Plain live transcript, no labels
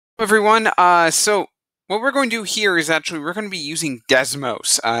Everyone. So what we're going to do here is actually we're going to be using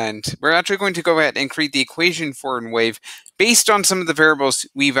Desmos, and we're actually going to go ahead and create the equation for a wave based on some of the variables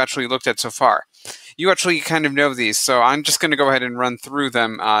we've actually looked at so far. You actually kind of know these, so I'm just going to go ahead and run through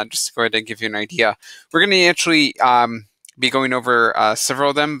them just to go ahead and give you an idea. We're going to actually be going over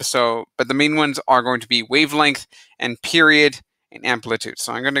several of them, but the main ones are going to be wavelength and period and amplitude.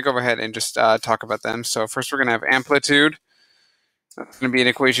 So I'm going to go ahead and just talk about them. So first we're going to have amplitude. That's going to be an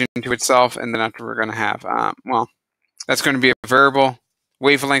equation to itself, and then after we're going to have, that's going to be a variable.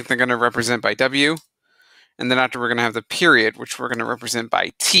 Wavelength they're going to represent by W, and then after we're going to have the period, which we're going to represent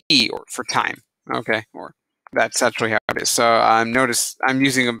by T, or for time, okay, or that's actually how it is. So notice I'm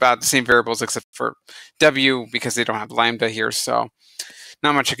using about the same variables except for W because they don't have lambda here, so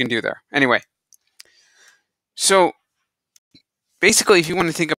not much you can do there. Anyway, so basically, if you want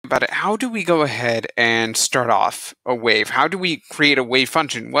to think about it, how do we go ahead and start off a wave? How do we create a wave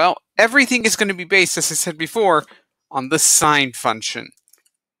function? Well, everything is going to be based, as I said before, on the sine function.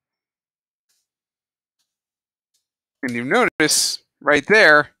 And you notice right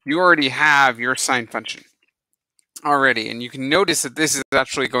there, you already have your sine function already. And you can notice that this is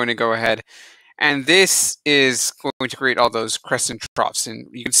actually going to go ahead, and this is going to create all those crests and troughs. And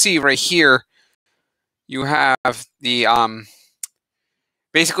you can see right here, you have the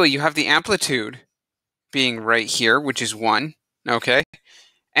basically, you have the amplitude being right here, which is 1, okay?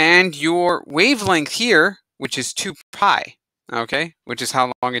 And your wavelength here, which is 2 pi, okay? Which is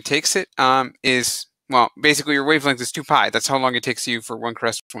how long it takes it, well, basically your wavelength is 2 pi. That's how long it takes you for one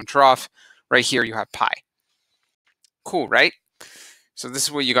crest, one trough. Right here you have pi. Cool, right? So this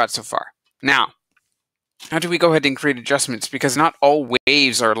is what you got so far. Now, how do we go ahead and create adjustments? Because not all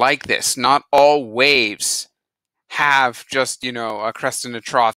waves are like this. Not all waves have just, a crest and a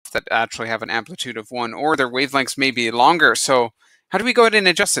trough that actually have an amplitude of 1, or their wavelengths may be longer. So how do we go ahead and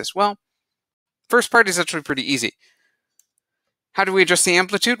adjust this? Well, first part is actually pretty easy. How do we adjust the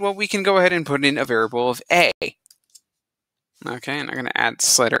amplitude? Well, we can go ahead and put in a variable of A. Okay, and I'm going to add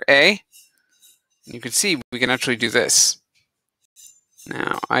slider A. You can see we can actually do this.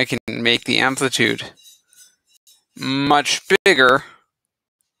 Now, I can make the amplitude much bigger,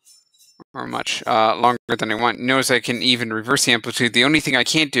 or much longer than I want. Notice I can even reverse the amplitude. The only thing I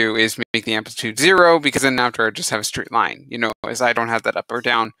can't do is make the amplitude 0, because then after I just have a straight line, as I don't have that up or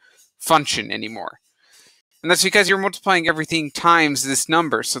down function anymore. And that's because you're multiplying everything times this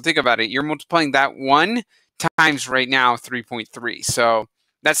number. So think about it. You're multiplying that 1 times right now 3.3. So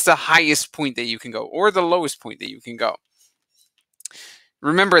that's the highest point that you can go, or the lowest point that you can go.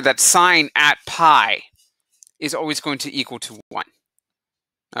 Remember that sine at pi is always going to equal to 1.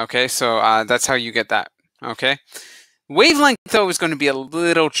 Okay, so that's how you get that. Okay, wavelength though is going to be a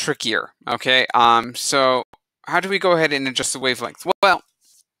little trickier. Okay, so how do we go ahead and adjust the wavelength? Well,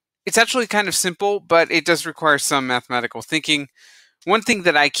 it's actually kind of simple, but it does require some mathematical thinking. One thing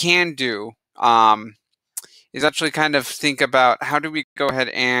that I can do is actually kind of think about how do we go ahead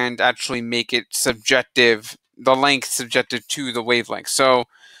and actually make it subjective, the length subjective to the wavelength. So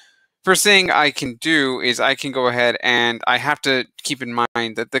first thing I can do is I can go ahead and I have to keep in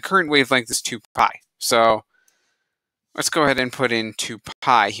mind that the current wavelength is 2 pi. So let's go ahead and put in 2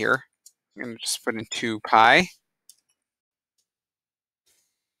 pi here. I'm going to just put in 2 pi.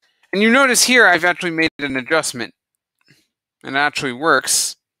 And you notice here I've actually made an adjustment. And it actually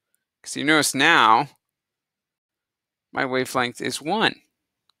works, because you notice now my wavelength is 1.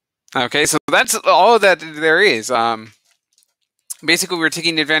 Okay, so that's all that there is. Basically, we're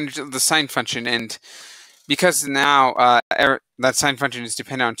taking advantage of the sine function, and because now that sine function is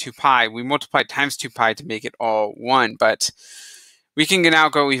dependent on 2 pi, we multiply times 2 pi to make it all 1. But we can now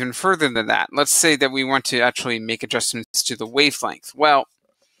go even further than that. Let's say that we want to actually make adjustments to the wavelength. Well,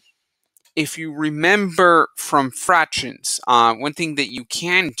 if you remember from fractions, one thing that you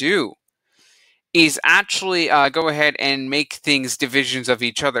can do is actually go ahead and make things divisions of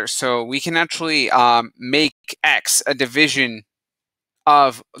each other. So we can actually make x a division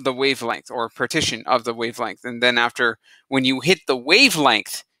of the wavelength, or partition of the wavelength. And then after, when you hit the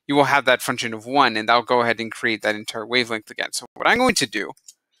wavelength, you will have that function of 1, and that'll go ahead and create that entire wavelength again. So what I'm going to do,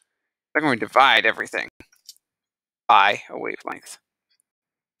 I'm going to divide everything by a wavelength,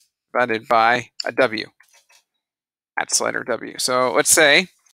 divided by a W, at slider W. So let's say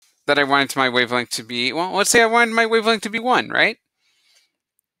that I wanted my wavelength to be, well, let's say I wanted my wavelength to be 1, right?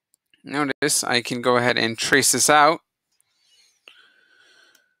 Notice I can go ahead and trace this out.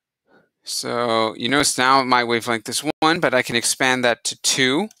 So you notice now my wavelength is 1, but I can expand that to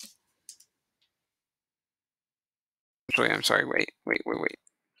 2. Actually, I'm sorry, wait.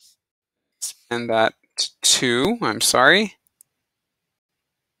 Expand that to 2, I'm sorry.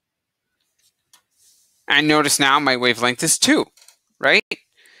 And notice now my wavelength is 2, right?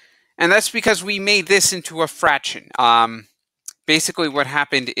 And that's because we made this into a fraction. Basically what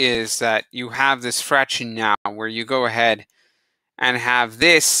happened is that you have this fraction now where you go ahead and have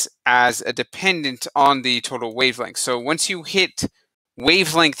this as a dependent on the total wavelength. So once you hit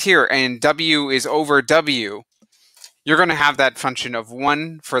wavelength here and W is over W, you're going to have that function of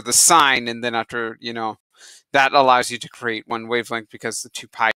 1 for the sine, and then after, that allows you to create one wavelength because the 2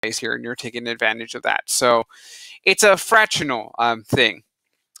 pi is here and you're taking advantage of that. So it's a fractional thing.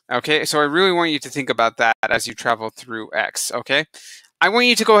 Okay, so I really want you to think about that as you travel through X, okay? I want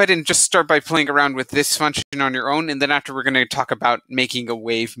you to go ahead and just start by playing around with this function on your own, and then after we're going to talk about making a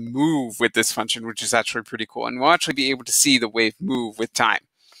wave move with this function, which is actually pretty cool. And we'll actually be able to see the wave move with time.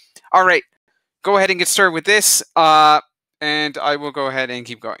 All right, go ahead and get started with this, and I will go ahead and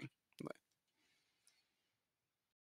keep going.